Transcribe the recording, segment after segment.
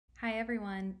Hi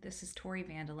everyone, this is Tori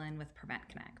Vandelin with Prevent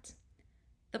Connect.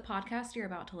 The podcast you're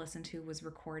about to listen to was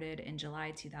recorded in July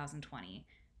 2020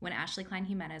 when Ashley Klein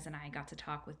Jimenez and I got to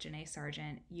talk with Janae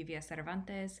Sargent, Lluvia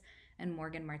Cervantes, and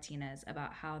Morgan Martinez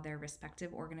about how their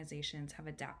respective organizations have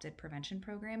adapted prevention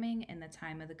programming in the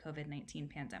time of the COVID-19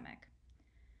 pandemic.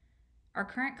 Our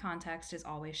current context is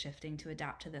always shifting to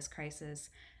adapt to this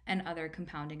crisis and other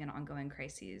compounding and ongoing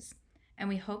crises. And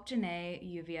we hope Janae,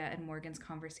 Lluvia, and Morgan's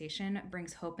conversation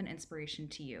brings hope and inspiration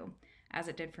to you, as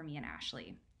it did for me and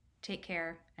Ashley. Take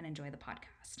care and enjoy the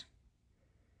podcast.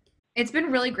 It's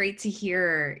been really great to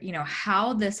hear,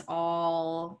 how this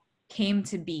all came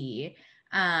to be.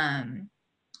 And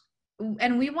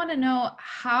we want to know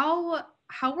how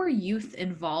were youth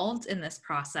involved in this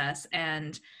process,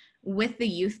 and with the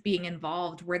youth being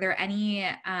involved, were there any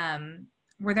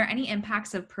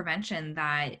impacts of prevention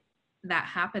that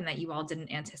happened that you all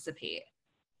didn't anticipate?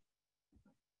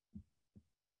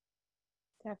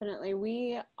 Definitely.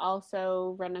 We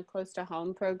also run a close to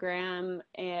home program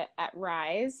at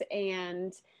Rise,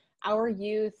 and our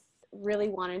youth really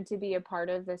wanted to be a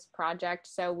part of this project.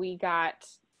 So we got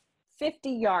 50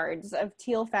 yards of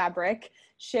teal fabric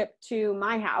shipped to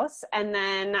my house, and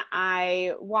then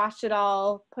I washed it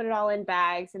all, put it all in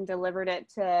bags, and delivered it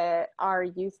to our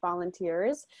youth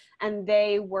volunteers. And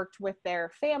they worked with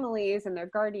their families and their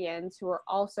guardians who are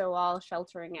also all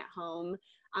sheltering at home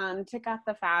to cut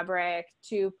the fabric,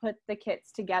 to put the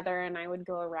kits together, and I would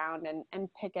go around and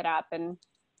pick it up. And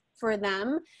for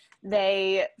them,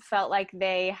 they felt like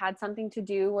they had something to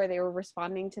do where they were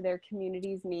responding to their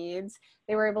community's needs.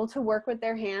 They were able to work with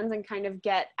their hands and kind of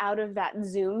get out of that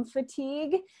Zoom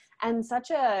fatigue. And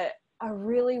such a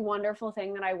really wonderful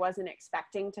thing that I wasn't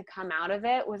expecting to come out of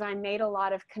it was I made a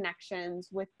lot of connections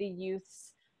with the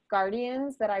youth's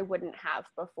guardians that I wouldn't have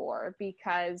before,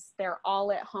 because they're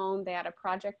all at home. They had a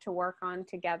project to work on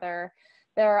together.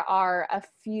 There are a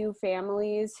few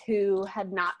families who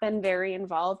had not been very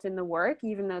involved in the work,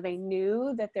 even though they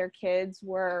knew that their kids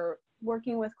were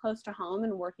working with close to home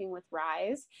and working with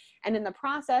Rise. And in the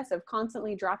process of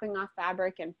constantly dropping off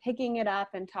fabric and picking it up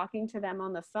and talking to them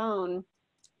on the phone,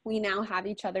 we now have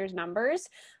each other's numbers.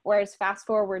 Whereas fast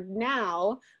forward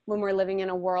now, when we're living in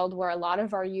a world where a lot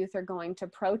of our youth are going to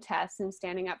protests and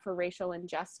standing up for racial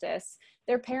injustice,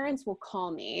 their parents will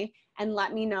call me and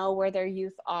let me know where their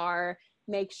youth are,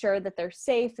 make sure that they're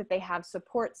safe, that they have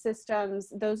support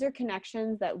systems. Those are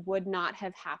connections that would not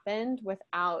have happened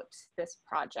without this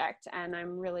project, and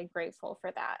I'm really grateful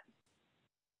for that.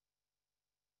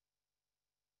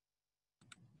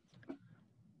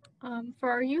 For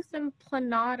our youth in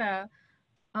Planada,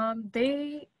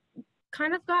 they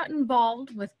kind of got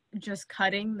involved with just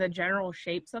cutting the general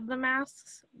shapes of the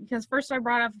masks, because first I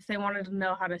brought up if they wanted to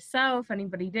know how to sew, if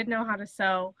anybody did know how to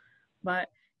sew, but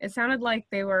it sounded like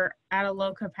they were at a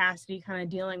low capacity kind of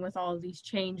dealing with all of these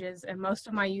changes, and most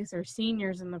of my youth are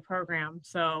seniors in the program,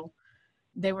 so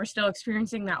they were still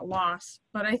experiencing that loss.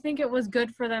 But I think it was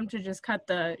good for them to just cut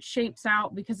the shapes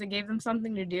out because it gave them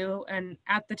something to do. And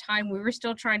at the time, we were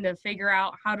still trying to figure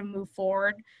out how to move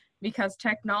forward because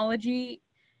technology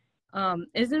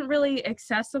isn't really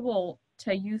accessible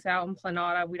to youth out in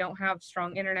Planada. We don't have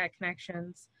strong internet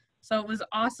connections. So it was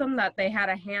awesome that they had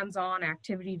a hands-on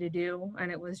activity to do,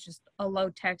 and it was just a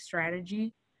low-tech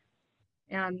strategy.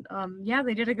 And yeah,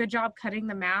 they did a good job cutting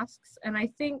the masks. And I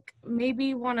think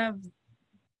maybe one of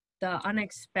the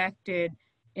unexpected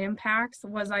impacts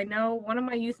was, I know one of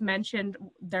my youth mentioned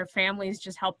their families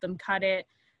just helped them cut it.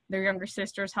 Their younger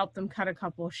sisters helped them cut a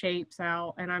couple of shapes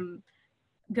out. And I'm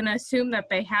going to assume that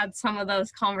they had some of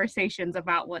those conversations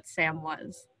about what SAM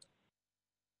was.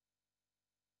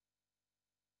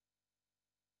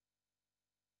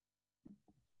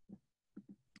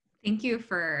 Thank you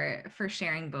for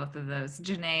sharing both of those.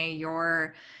 Janae,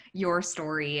 your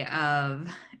story of,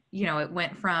 it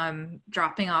went from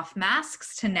dropping off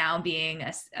masks to now being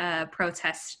a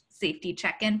protest safety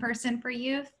check-in person for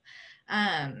youth.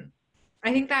 I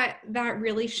think that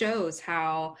really shows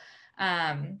how,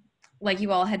 like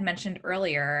you all had mentioned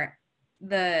earlier,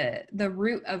 the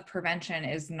root of prevention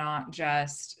is not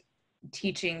just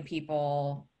teaching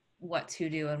people what to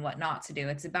do and what not to do.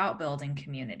 It's about building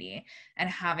community and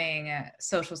having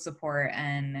social support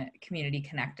and community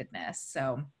connectedness.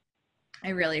 So I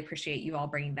really appreciate you all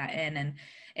bringing that in. And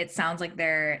it sounds like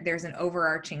there's an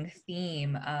overarching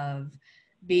theme of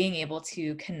being able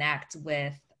to connect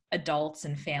with adults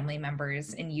and family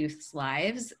members in youth's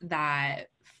lives that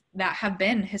have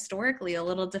been historically a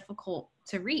little difficult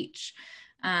to reach.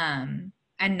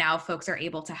 now folks are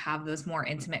able to have those more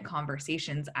intimate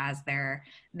conversations as they're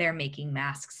making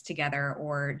masks together,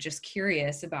 or just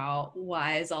curious about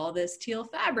why is all this teal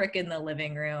fabric in the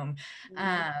living room.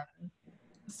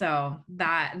 So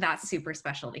that's super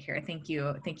special to hear. Thank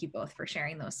you both for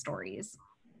sharing those stories.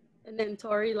 And then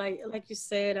Tori, like you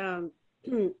said,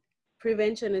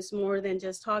 prevention is more than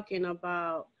just talking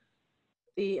about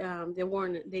the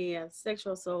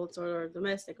sexual assaults or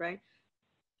domestic, right?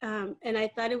 And I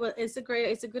thought it's a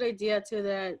good idea too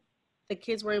that the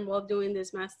kids were involved doing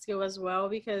this math skill as well,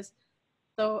 because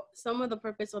some of the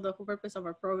whole purpose of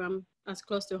our program as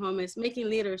close to home is making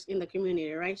leaders in the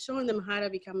community, right? Showing them how to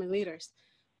become leaders.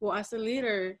 Well, as a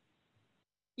leader,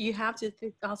 you have to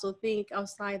also think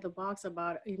outside the box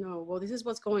about, well, this is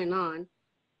what's going on.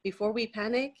 Before we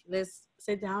panic, let's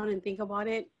sit down and think about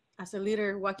it. As a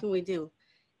leader, what can we do?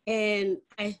 And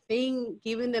I think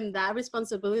giving them that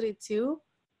responsibility too,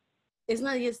 it's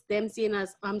not just them seeing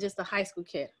us, I'm just a high school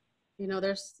kid.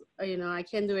 I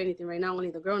can't do anything right now, only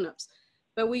the grown-ups.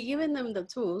 But we're giving them the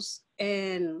tools,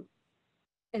 and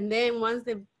then once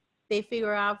they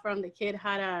figure out from the kid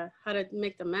how to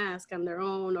make the mask on their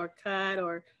own, or cut,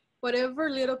 or whatever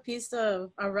little piece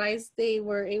of rice they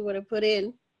were able to put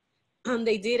in,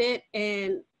 they did it.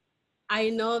 And I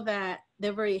know that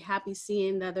they're very happy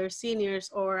seeing that their seniors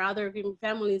or other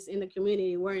families in the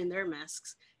community wearing their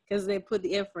masks, because they put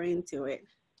the effort into it.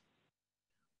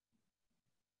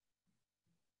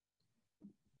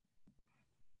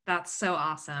 That's so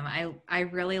awesome. I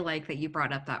really like that you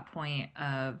brought up that point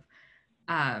of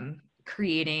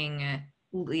creating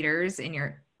leaders in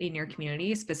your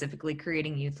community, specifically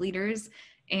creating youth leaders,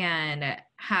 and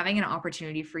having an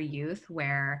opportunity for youth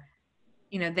where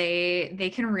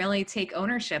they can really take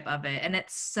ownership of it. And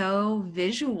it's so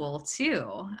visual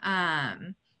too,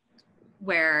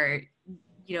 where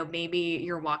maybe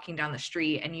you're walking down the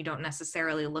street and you don't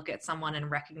necessarily look at someone and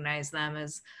recognize them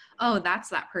as, oh, that's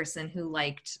that person who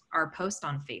liked our post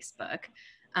on Facebook.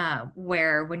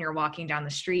 Where when you're walking down the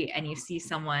street and you see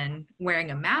someone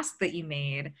wearing a mask that you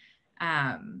made,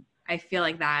 I feel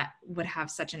like that would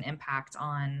have such an impact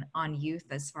on youth,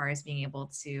 as far as being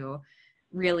able to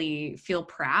really feel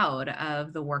proud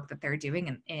of the work that they're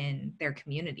doing in their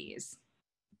communities.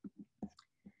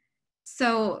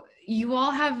 So you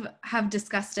all have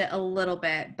discussed it a little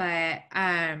bit, but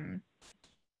I'm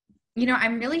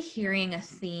really hearing a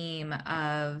theme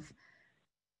of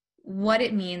what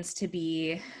it means to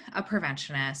be a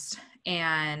preventionist,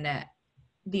 and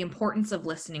the importance of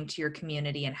listening to your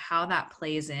community, and how that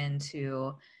plays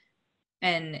into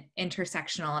an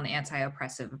intersectional and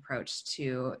anti-oppressive approach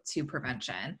to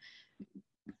prevention,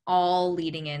 all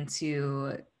leading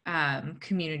into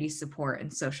community support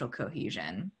and social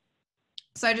cohesion.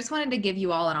 So I just wanted to give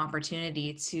you all an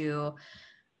opportunity to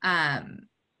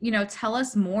tell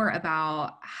us more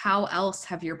about how else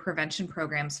have your prevention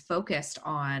programs focused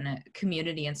on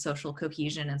community and social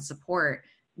cohesion and support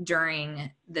during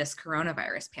this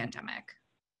coronavirus pandemic.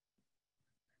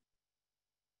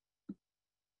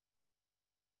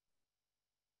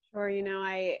 Sure.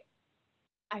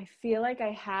 I feel like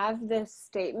I have this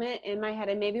statement in my head,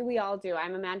 and maybe we all do.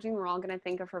 I'm imagining we're all going to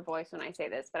think of her voice when I say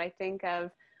this, but I think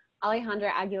of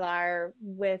Alejandra Aguilar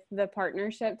with the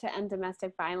Partnership to End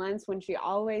Domestic Violence, when she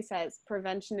always says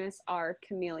preventionists are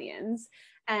chameleons.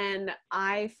 And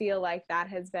I feel like that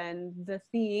has been the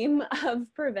theme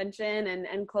of prevention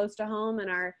and close to home, and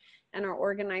our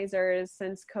organizers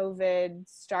since COVID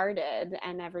started,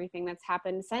 and everything that's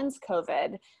happened since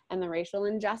COVID, and the racial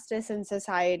injustice in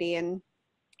society. And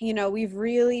we've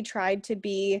really tried to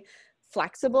be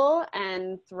flexible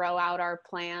and throw out our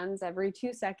plans every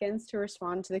 2 seconds to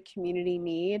respond to the community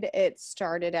need. It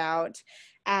started out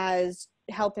as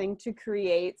helping to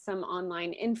create some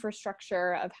online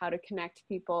infrastructure of how to connect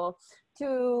people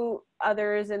to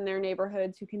others in their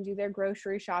neighborhoods who can do their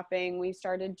grocery shopping. We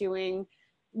started doing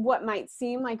what might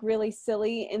seem like really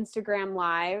silly Instagram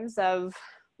lives of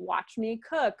watch me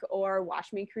cook or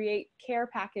watch me create care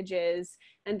packages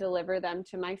and deliver them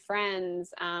to my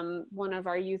friends. One of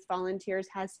our youth volunteers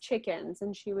has chickens,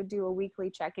 and she would do a weekly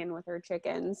check-in with her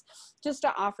chickens, just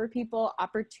to offer people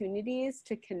opportunities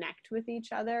to connect with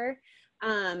each other.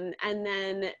 And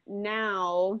then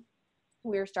now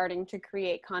we're starting to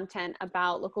create content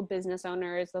about local business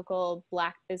owners, local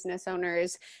Black business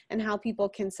owners, and how people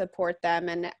can support them.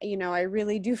 And, I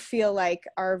really do feel like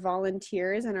our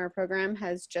volunteers and our program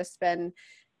has just been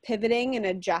pivoting and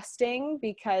adjusting,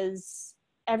 because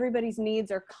everybody's needs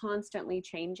are constantly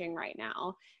changing right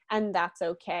now, and that's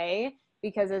okay.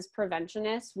 because as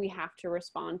preventionists, we have to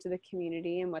respond to the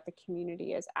community and what the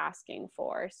community is asking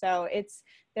for. So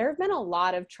there have been a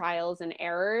lot of trials and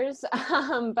errors,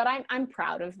 but I'm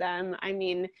proud of them. I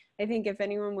mean, I think if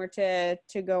anyone were to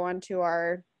go onto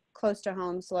our close to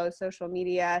home slow social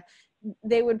media,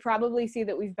 they would probably see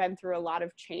that we've been through a lot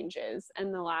of changes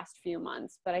in the last few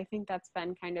months. But I think that's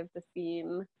been kind of the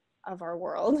theme of our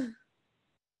world.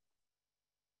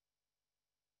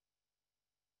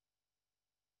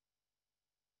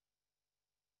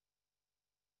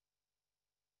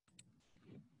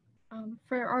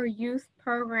 For our youth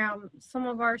program, some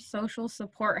of our social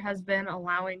support has been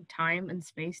allowing time and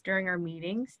space during our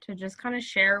meetings to just kind of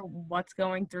share what's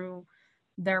going through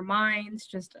their minds,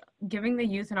 just giving the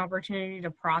youth an opportunity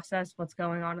to process what's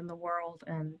going on in the world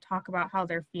and talk about how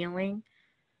they're feeling.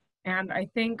 And I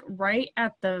think right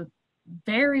at the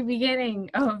very beginning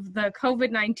of the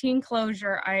COVID-19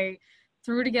 closure, I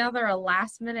threw together a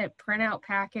last minute printout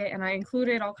packet and I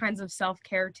included all kinds of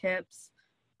self-care tips,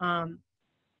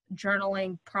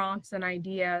 journaling prompts and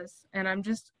ideas. And I'm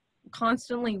just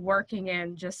constantly working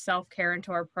in just self-care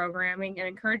into our programming and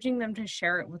encouraging them to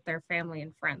share it with their family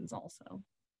and friends also.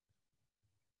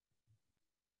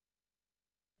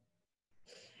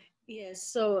 Yes.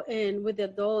 So, and with the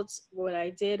adults, what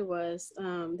I did was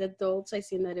the adults, I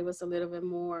seen that it was a little bit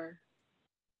more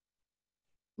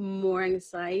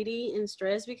anxiety and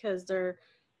stress because their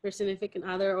significant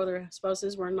other or their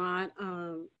spouses were not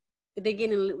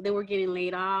they were getting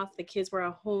laid off. The kids were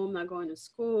at home, not going to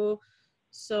school.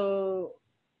 So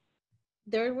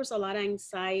there was a lot of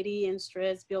anxiety and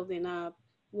stress building up.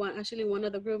 One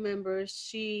of the group members,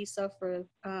 she suffered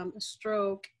a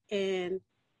stroke, and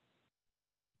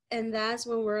that's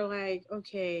when we're like,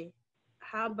 okay,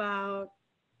 how about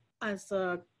as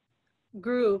a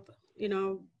group,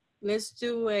 let's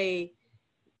do I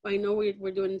know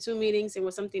we're doing 2 meetings and it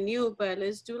was something new, but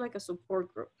let's do like a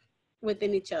support group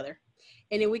within each other.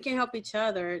 And if we can help each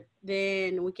other,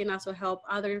 then we can also help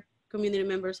other community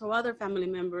members or other family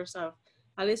members of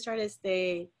at least try to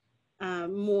stay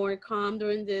more calm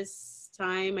during this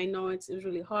time. I know it's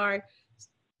really hard,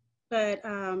 but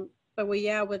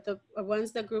with the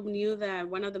once the group knew that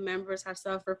one of the members had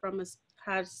suffered from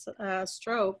a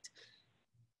stroke,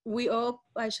 we all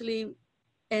actually,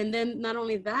 and then not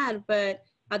only that, but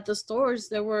at the stores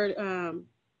there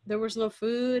was no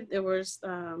food. There was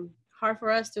hard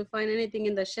for us to find anything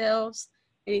in the shelves,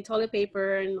 any toilet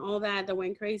paper and all that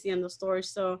went crazy in the stores.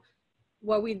 So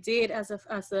what we did as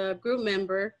a group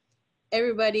member,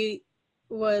 everybody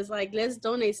was like, let's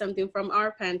donate something from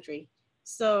our pantry.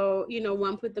 So,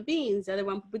 one put the beans, the other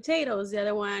one put potatoes, the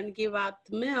other one give out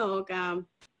the milk,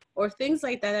 or things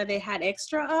like that they had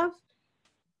extra of.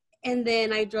 And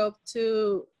then I drove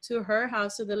to her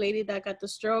house, to the lady that got the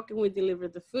stroke, and we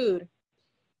delivered the food.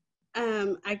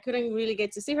 I couldn't really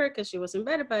get to see her because she was in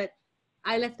bed, but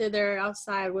I left her there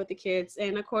outside with the kids.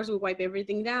 And of course, we wipe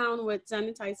everything down with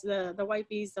sanitize the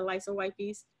wipes, the Lysol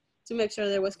wipes, to make sure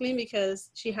that it was clean, because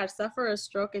she had suffered a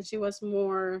stroke and she was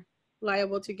more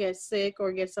liable to get sick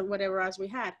or get some whatever else we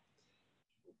had.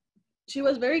 She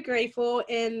was very grateful,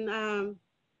 and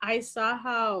I saw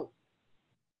how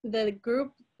the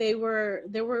group, they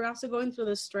were also going through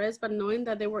the stress, but knowing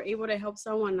that they were able to help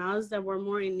someone else that were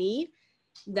more in need,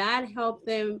 that helped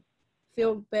them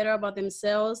feel better about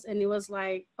themselves. And it was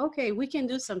like, okay, we can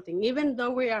do something. Even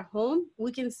though we're at home,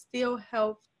 we can still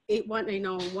help one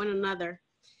another.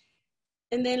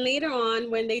 And then later on,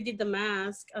 when they did the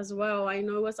mask as well, I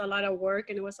know it was a lot of work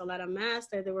and it was a lot of masks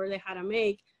that they had to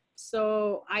make.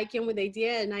 So I came with the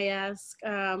idea, and I asked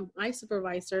my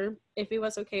supervisor if it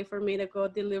was okay for me to go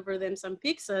deliver them some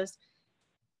pizzas,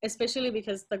 especially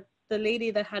because the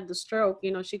lady that had the stroke,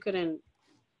 she couldn't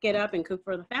get up and cook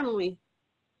for the family.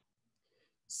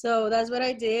 So that's what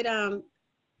I did.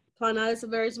 Planada is a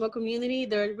very small community.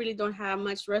 They really don't have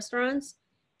much restaurants.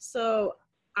 So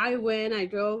I went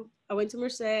to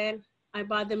Merced. I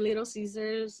bought them Little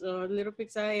Caesars or Little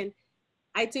Pizza, and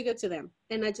I took it to them.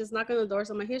 And I just knocked on the door.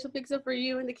 So I'm like, here's a pizza for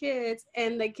you and the kids.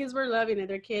 And the kids were loving it.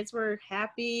 Their kids were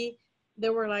happy. They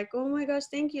were like, oh my gosh,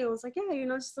 thank you. I was like, yeah,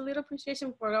 just a little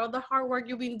appreciation for all the hard work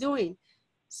you've been doing.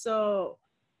 So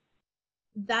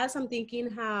that's, I'm thinking,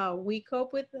 how we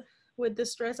cope with the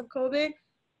stress of COVID,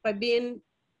 by being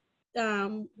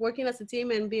working as a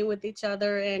team and being with each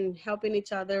other and helping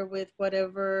each other with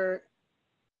whatever,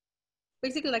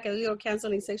 basically like a little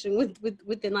counseling section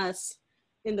within us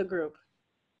in the group.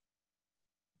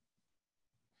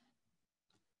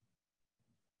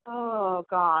 Oh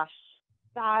gosh,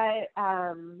 that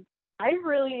I've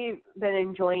really been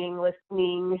enjoying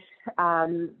listening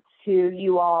to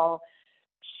you all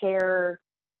share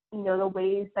the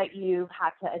ways that you've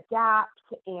had to adapt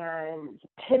and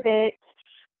pivot,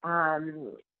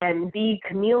 and be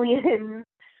chameleons,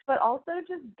 but also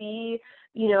just be,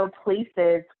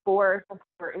 places for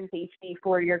support and safety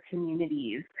for your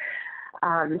communities.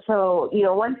 So,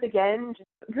 once again, just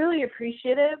really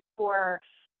appreciative for,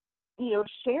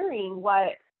 sharing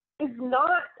what is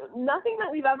nothing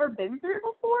that we've ever been through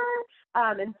before.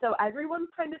 And so everyone's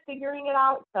kind of figuring it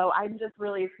out. So I'm just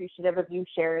really appreciative of you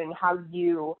sharing how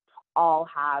you all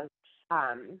have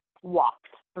walked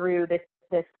through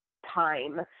this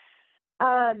time.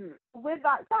 With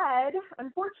that said,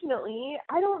 unfortunately,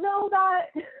 I don't know that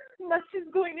much is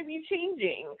going to be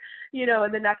changing,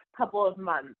 in the next couple of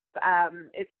months.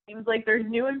 It seems like there's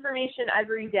new information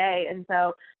every day. And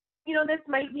so, this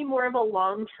might be more of a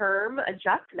long-term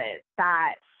adjustment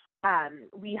that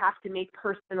we have to make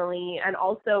personally and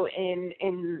also in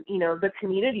the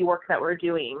community work that we're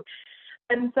doing.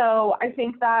 And so I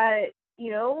think that,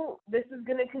 this is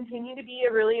going to continue to be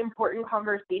a really important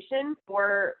conversation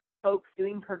for folks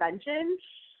doing prevention.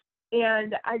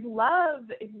 And I'd love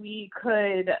if we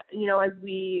could, as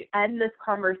we end this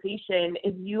conversation,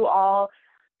 if you all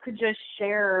could just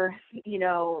share,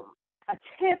 a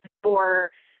tip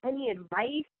or any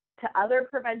advice to other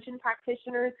prevention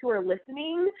practitioners who are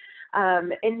listening,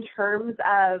 in terms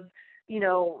of,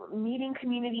 meeting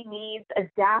community needs,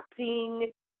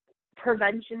 adapting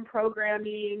prevention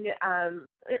programming,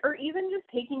 or even just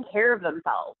taking care of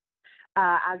themselves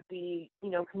as we,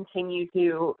 continue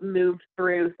to move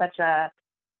through such a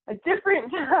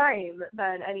different time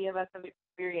than any of us have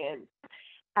experienced.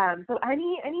 So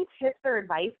any tips or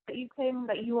advice that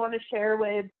you want to share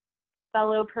with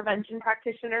fellow prevention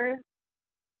practitioners?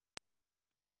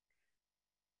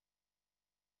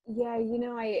 Yeah,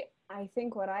 I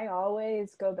think what I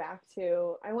always go back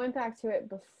to, I went back to it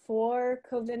before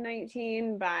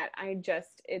COVID-19, but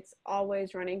it's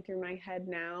always running through my head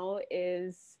now,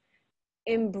 is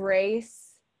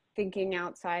embrace thinking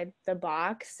outside the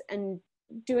box and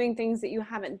doing things that you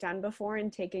haven't done before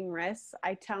and taking risks.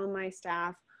 I tell my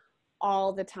staff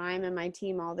all the time and my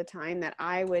team all the time that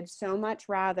I would so much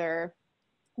rather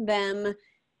them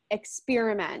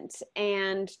experiment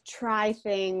and try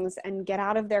things and get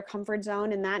out of their comfort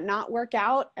zone and that not work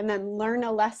out and then learn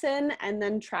a lesson and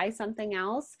then try something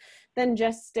else than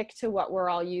just stick to what we're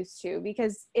all used to.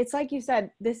 Because it's like you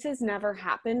said, this has never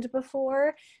happened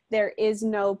before. There is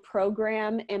no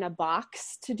program in a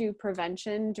box to do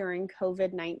prevention during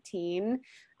COVID-19.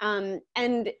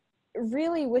 And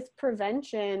really with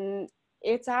prevention,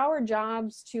 it's our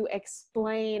jobs to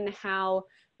explain how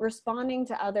responding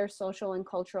to other social and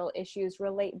cultural issues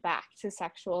relate back to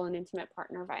sexual and intimate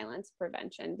partner violence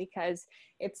prevention, because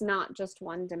it's not just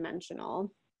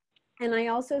one-dimensional. And I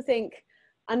also think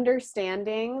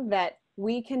understanding that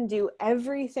we can do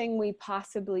everything we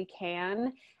possibly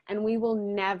can, and we will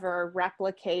never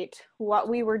replicate what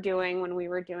we were doing when we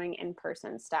were doing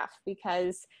in-person stuff,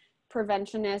 because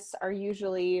preventionists are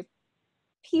usually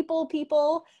people.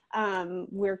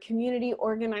 We're community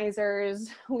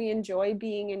organizers. We enjoy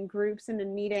being in groups and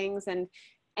in meetings. And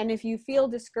if you feel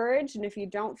discouraged and if you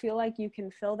don't feel like you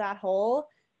can fill that hole,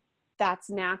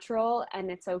 that's natural and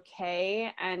it's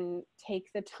okay. And take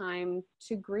the time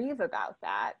to grieve about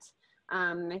that.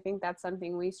 I think that's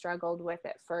something we struggled with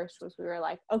at first, was we were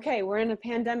like, okay, we're in a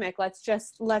pandemic.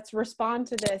 Let's respond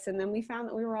to this. And then we found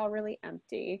that we were all really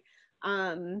empty.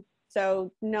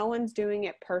 So no one's doing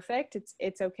it perfect.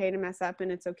 It's okay to mess up and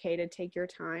it's okay to take your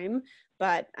time,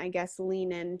 but I guess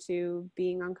lean into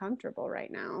being uncomfortable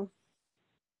right now.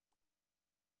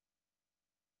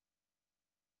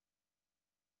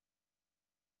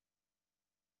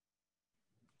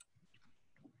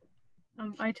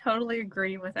 I totally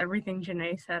agree with everything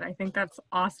Janae said. I think that's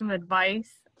awesome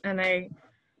advice. And I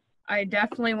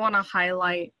definitely want to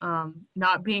highlight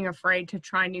not being afraid to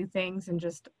try new things and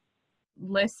just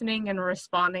listening and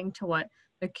responding to what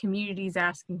the community is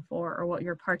asking for or what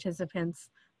your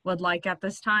participants would like at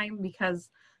this time, because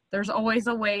there's always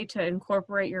a way to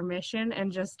incorporate your mission,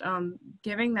 and just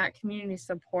giving that community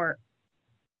support,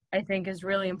 I think, is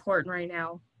really important right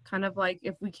now. Kind of like,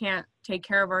 if we can't take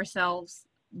care of ourselves,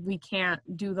 we can't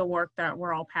do the work that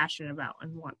we're all passionate about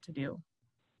and want to do.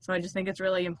 So I just think it's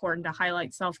really important to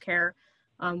highlight self-care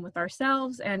with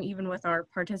ourselves and even with our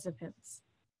participants.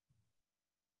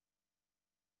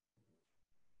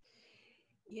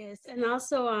 Yes, and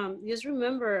also just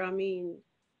remember,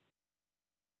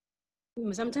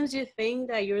 sometimes you think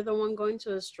that you're the one going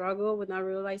to a struggle without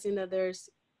realizing that there's,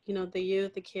 the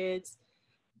youth, the kids,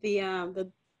 the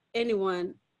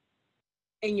anyone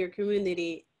in your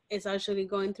community is actually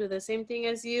going through the same thing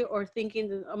as you, or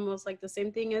thinking almost like the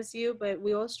same thing as you, but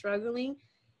we're all struggling.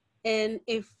 And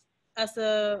if as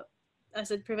a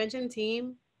prevention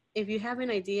team, if you have an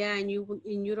idea and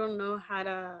you don't know how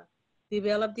to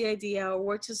develop the idea or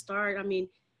where to start, I mean,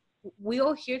 we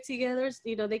all here together,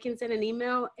 you know, they can send an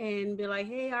email and be like,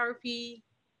 hey, RP,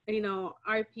 you know,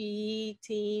 RPE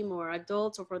team or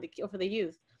adults or for the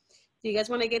youth, do you guys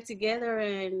want to get together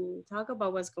and talk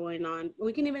about what's going on?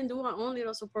 We can even do our own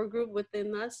little support group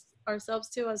within us ourselves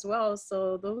too as well.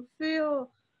 So don't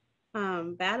feel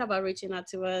bad about reaching out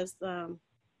to us.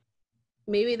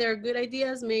 Maybe they're good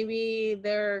ideas, maybe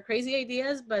they're crazy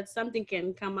ideas, but something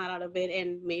can come out of it,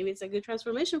 and maybe it's a good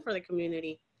transformation for the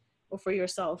community or for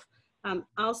yourself.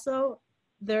 Also,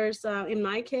 there's in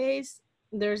my case,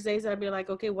 there's days I'd be like,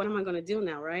 okay, what am I going to do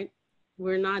now, right?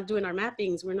 We're not doing our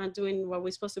mappings, we're not doing what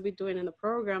we're supposed to be doing in the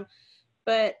program,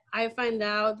 but I find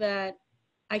out that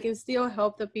I can still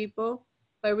help the people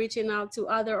by reaching out to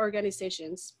other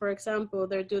organizations. For example,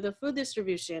 they do the food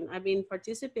distribution. I've been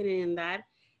participating in that.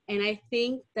 And I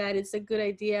think that it's a good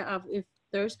idea of, if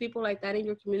there's people like that in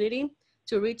your community,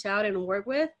 to reach out and work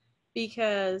with,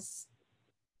 because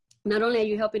not only are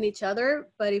you helping each other,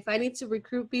 but if I need to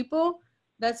recruit people,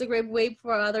 that's a great way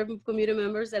for other community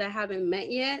members that I haven't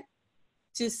met yet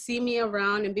to see me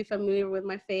around and be familiar with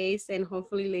my face. And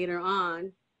hopefully later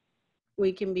on,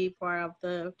 we can be part of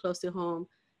the close to home,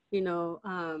 you know,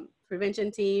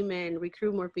 prevention team and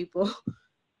recruit more people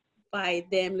by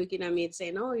them looking at me and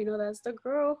saying, oh, you know, that's the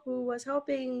girl who was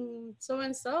helping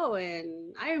so-and-so,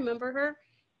 and I remember her.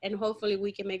 And hopefully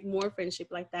we can make more friendship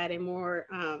like that and more,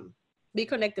 be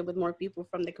connected with more people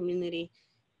from the community.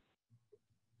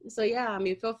 So yeah, I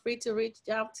mean, feel free to reach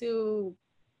out to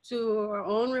our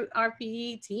own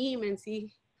RPE team and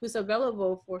see who's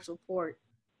available for support.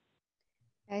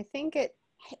 I think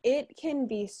it can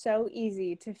be so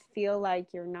easy to feel like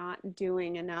you're not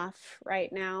doing enough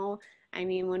right now. I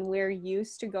mean, when we're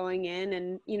used to going in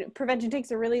and, you know, prevention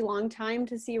takes a really long time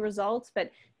to see results,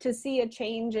 but to see a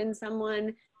change in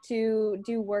someone, to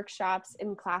do workshops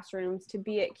in classrooms, to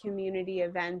be at community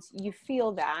events, you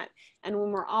feel that. And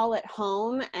when we're all at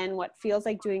home and what feels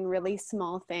like doing really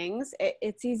small things,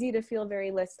 it's easy to feel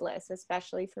very listless,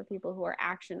 especially for people who are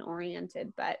action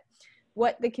oriented. But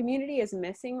what the community is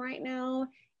missing right now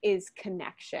is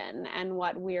connection, and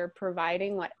what we're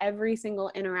providing, what every single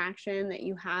interaction that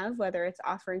you have, whether it's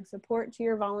offering support to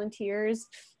your volunteers,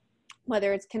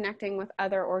 whether it's connecting with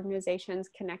other organizations,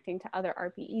 connecting to other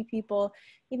RPE people,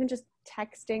 even just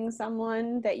texting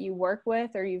someone that you work with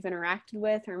or you've interacted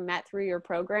with or met through your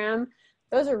program.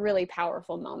 Those are really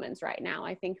powerful moments right now,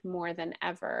 I think, more than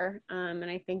ever. And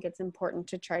I think it's important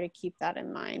to try to keep that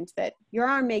in mind, that you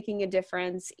are making a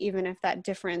difference, even if that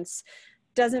difference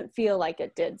doesn't feel like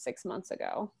it did 6 months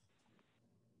ago.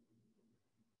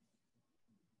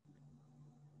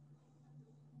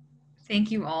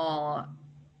 Thank you all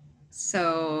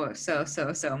so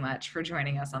much for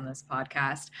joining us on this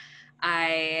podcast.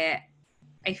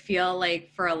 I feel like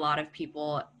for a lot of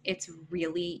people, it's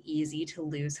really easy to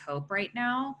lose hope right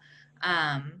now,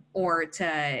 or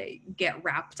to get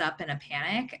wrapped up in a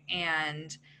panic.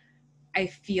 And I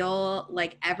feel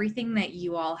like everything that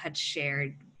you all had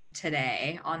shared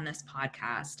today on this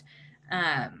podcast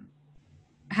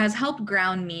has helped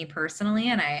ground me personally,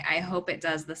 and I hope it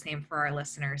does the same for our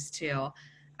listeners too.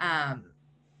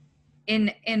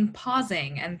 In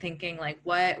pausing and thinking, like,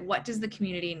 what does the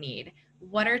community need?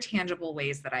 What are tangible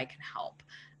ways that I can help?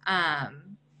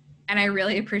 And I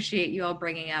really appreciate you all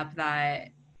bringing up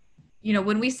that, you know,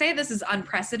 when we say this is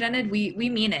unprecedented, we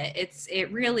mean it.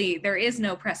 It really, there is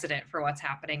no precedent for what's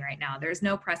happening right now. There's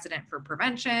no precedent for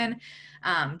prevention.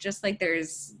 Just like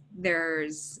there's,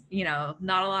 you know,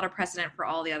 not a lot of precedent for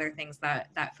all the other things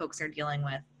that folks are dealing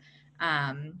with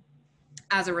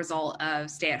as a result of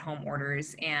stay-at-home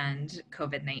orders and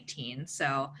COVID-19.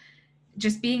 So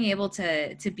just being able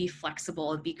to be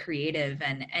flexible and be creative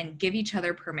and give each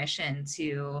other permission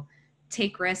to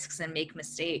take risks and make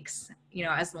mistakes, you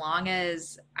know, as long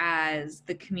as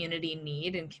the community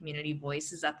need and community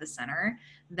voice is at the center,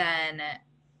 then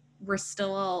we're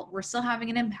still having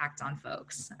an impact on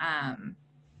folks.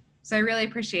 So I really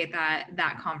appreciate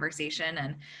that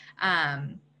conversation,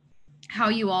 and how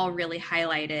you all really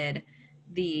highlighted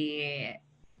the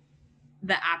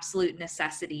absolute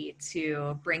necessity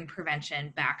to bring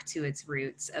prevention back to its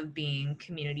roots of being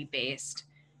community-based,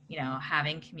 you know,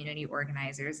 having community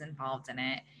organizers involved in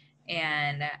it,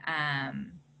 and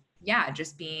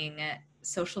just being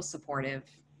social supportive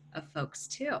of folks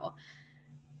too.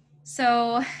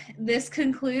 So this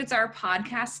concludes our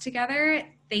podcast together.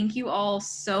 thank you all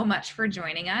so much for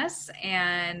joining us,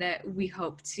 and we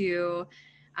hope to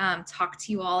talk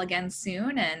to you all again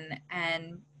soon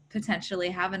and potentially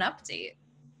have an update.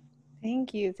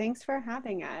 Thank you. Thanks for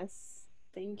having us.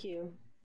 Thank you.